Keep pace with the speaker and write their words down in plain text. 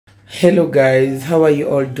Hello guys, how are you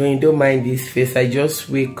all doing? Don't mind this face. I just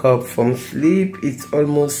wake up from sleep. It's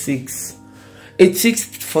almost 6. It's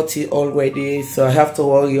 6:40 already, so I have to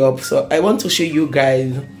hurry up. So I want to show you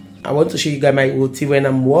guys my routine when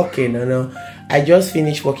I'm working. I just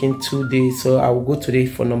finished working 2 days, so I will go today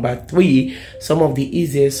for number 3. Some of the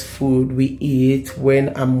easiest food we eat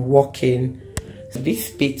when I'm working. This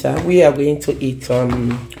pizza, we are going to eat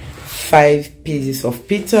 5 pieces of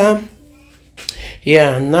pizza.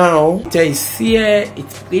 Yeah, now pizza is here.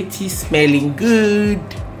 It's pretty smelling good.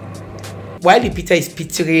 While the pizza is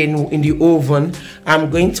pizzering in the oven,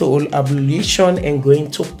 I'm going to hold ablution and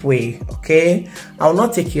going to pray. Okay, I will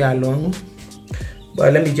not take you along,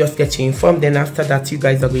 but let me just get you informed. Then after that, you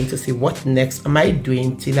guys are going to see what next am I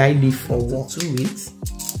doing till I leave for work. 2 weeks.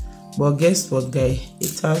 But guess what, guys?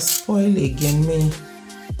 It has spoiled again, man.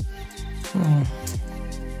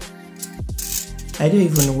 I don't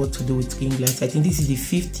even know what to do with ring lights. I think this is the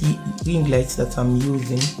 50 ring lights that I'm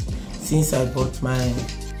using since I bought mine.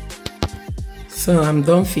 So I'm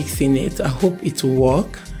done fixing it. I hope it will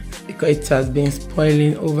work because it has been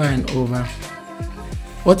spoiling over and over.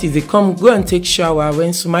 What is it? Come, go and take shower.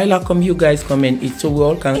 When Sumaila come, you guys come and eat so we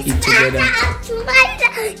all can eat together.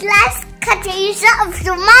 Let's cut it off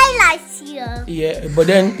Sumaila's here. Yeah, but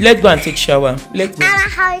then let's go and take shower. Let's go.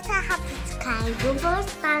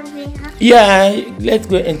 Yeah, let's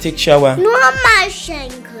go and take shower. No, my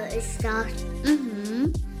Singel is that.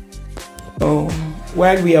 Oh,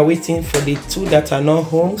 while we are waiting for the 2 that are not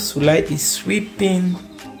home, Sulai is sweeping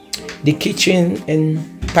the kitchen and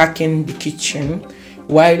packing the kitchen,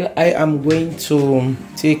 while I am going to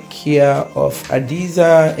take care of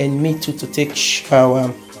Adiza and me too to take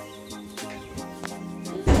shower.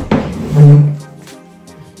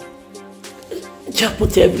 Just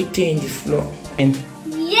put everything in the floor and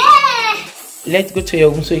yes. Let's go to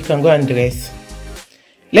your room so you can go and dress.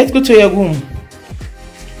 Let's go to your room.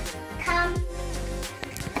 Come.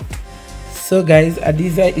 So guys,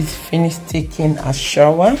 Adiza is finished taking a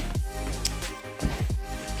shower.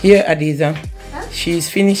 Here Adiza, she is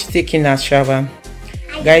finished taking a shower.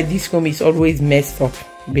 Guys, this room is always messed up,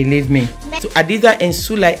 believe me. So Adiza and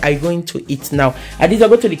Sulai are going to eat now. Adiza,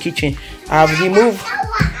 go to the kitchen. I've removed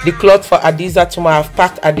the cloth for Adiza tomorrow. I've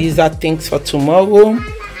packed Adiza things for tomorrow,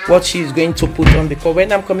 what she's going to put on, because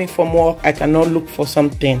when I'm coming from work I cannot look for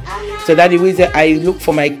something. So that the reason I look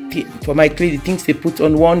for my clothes, the things they put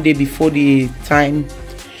on 1 day before the time.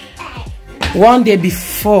 1 day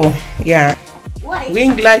before, yeah.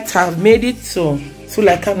 Ring lights have made it so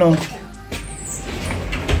like I know.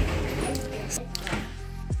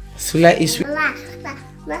 Sula is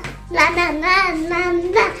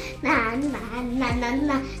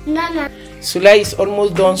Sula is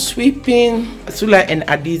almost done sweeping. Sula and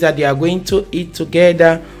Adiza, they are going to eat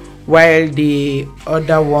together while the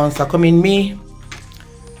other ones are coming. Me,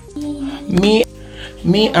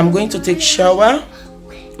 I'm going to take shower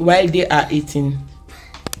while they are eating.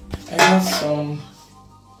 I have some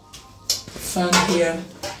fan here.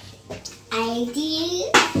 I do.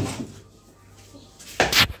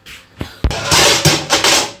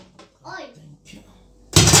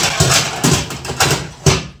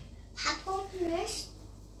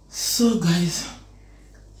 So guys,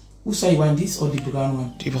 who say you want this or the brown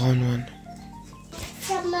one? The brown one.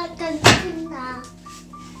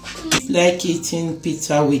 Like eating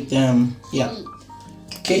pizza with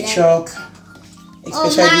ketchup,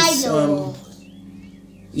 especially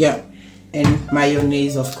this and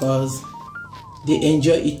mayonnaise, of course. They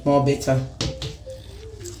enjoy it more better.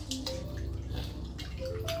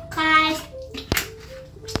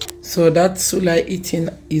 So that's Sula eating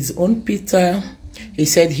his own pizza. He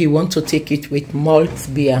said he wants to take it with malt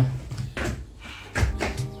beer.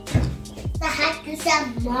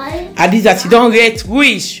 Adiza, you don't get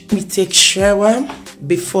wish. Let me take shower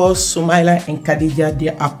before Sumaila and Khadija they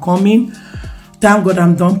are coming. Thank God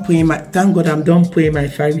I'm done praying my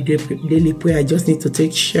 5-day daily prayer. I just need to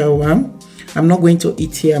take shower. I'm not going to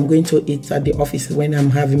eat here. I'm going to eat at the office when I'm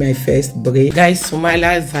having my first break. Guys,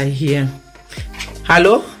 Sumailas are here.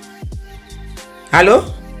 Hello? Hello?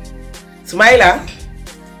 Sumaila?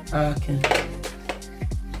 Okay.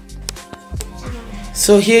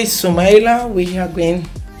 So here is Sumaila. We are going.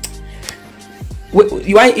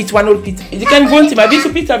 You want to eat one old pizza? You can go to my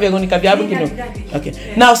pizza, Veronica.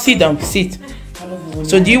 Okay. Now sit down. Sit.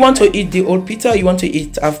 So do you want to eat the old pizza or you want to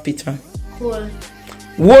eat half pizza? Whole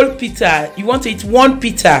pizza. You want to eat one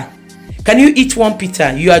pizza? Can you eat one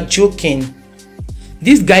pizza? You are joking.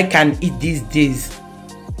 This guy can eat these days.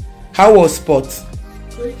 How was sports?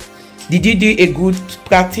 Good. Did you do a good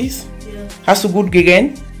practice? Yeah. Hast du gut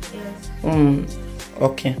gerannt? Yes.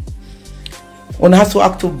 Okay. Und hast du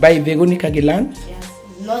auch bei Veronika gelernt?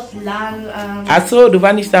 Yes. Not lang. Also, du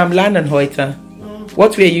warst nicht am Lernen heute.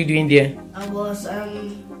 What were you doing there? I was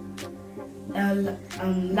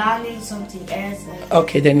learning something else.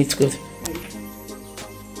 Okay, then it's good.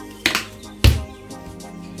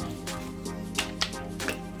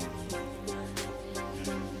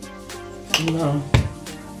 No.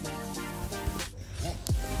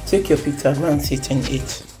 Take your pizza, go and sit and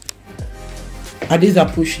eat. Adiza,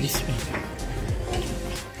 push this way.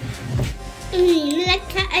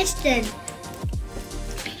 Lecker essen.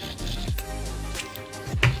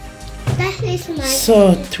 That is my.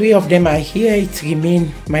 So 3 of them are here. It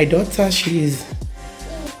remains my daughter. She is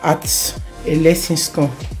at a lesson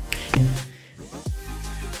school.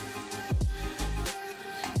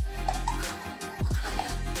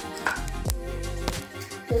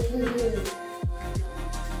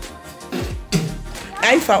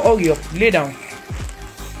 Aifa, hurry up, lay down.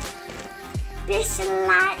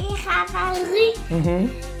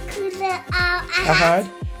 Ahad,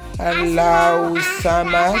 Allahu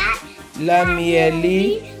Samad, Lam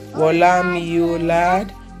Yalid, Walam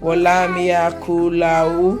Yulad, Walam Yakul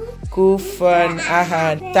Lahu Kufuwan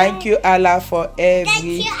Ahad. Thank you, Allah, for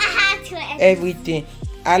everything.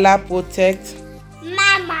 Allah protect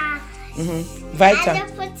Mama. Vita. Allah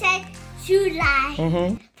protect July.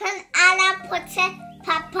 Allah protect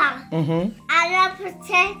Papa. Allah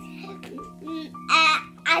protect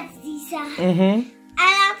Aziza.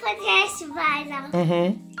 Allah protect Vila.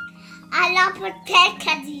 Allah protect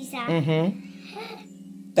Khadija.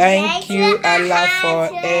 Thank you, Allah, for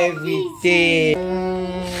everything.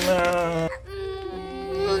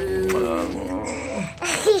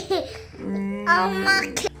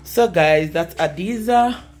 So guys, that's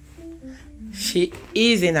Adiza. She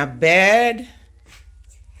is in a bed.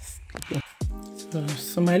 So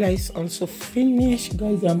Sumaila is also finished.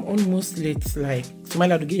 Guys, I'm almost late. Like,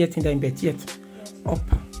 Sumaila, do get in bed yet? Up.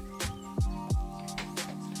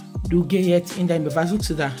 Do get yet in bed? Versuch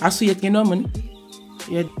zu da. Hast du jetzt genommen?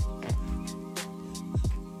 Yet.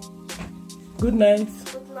 Good night.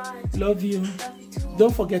 Good night. Love you. Love you too.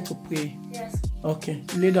 Don't forget to pray. Yes. Okay,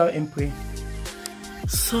 lay down and pray.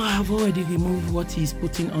 So I've already removed what he's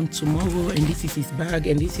putting on tomorrow, and this is his bag,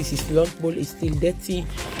 and this is his lunch bowl. It's still dirty.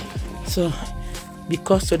 So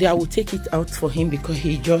because today I will take it out for him because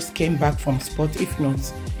he just came back from sport. If not,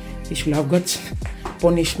 he should have got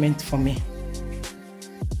punishment for me.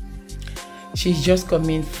 She's just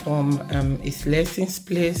coming from his lessons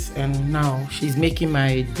place, and now she's making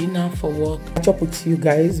my dinner for work. I'll catch up with you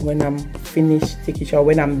guys when I'm finished taking shower,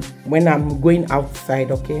 when I'm going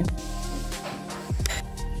outside, okay?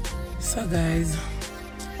 So guys,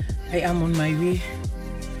 I am on my way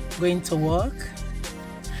going to work.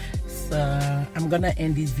 So I'm gonna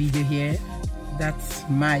end this video here. That's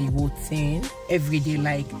my routine every day.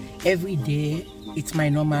 Like every day it's my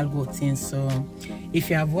normal routine. So if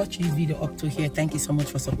you have watched this video up to here, thank you so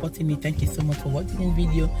much for supporting me. Thank you so much for watching this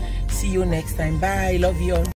video. See you next time. Bye. Love you all.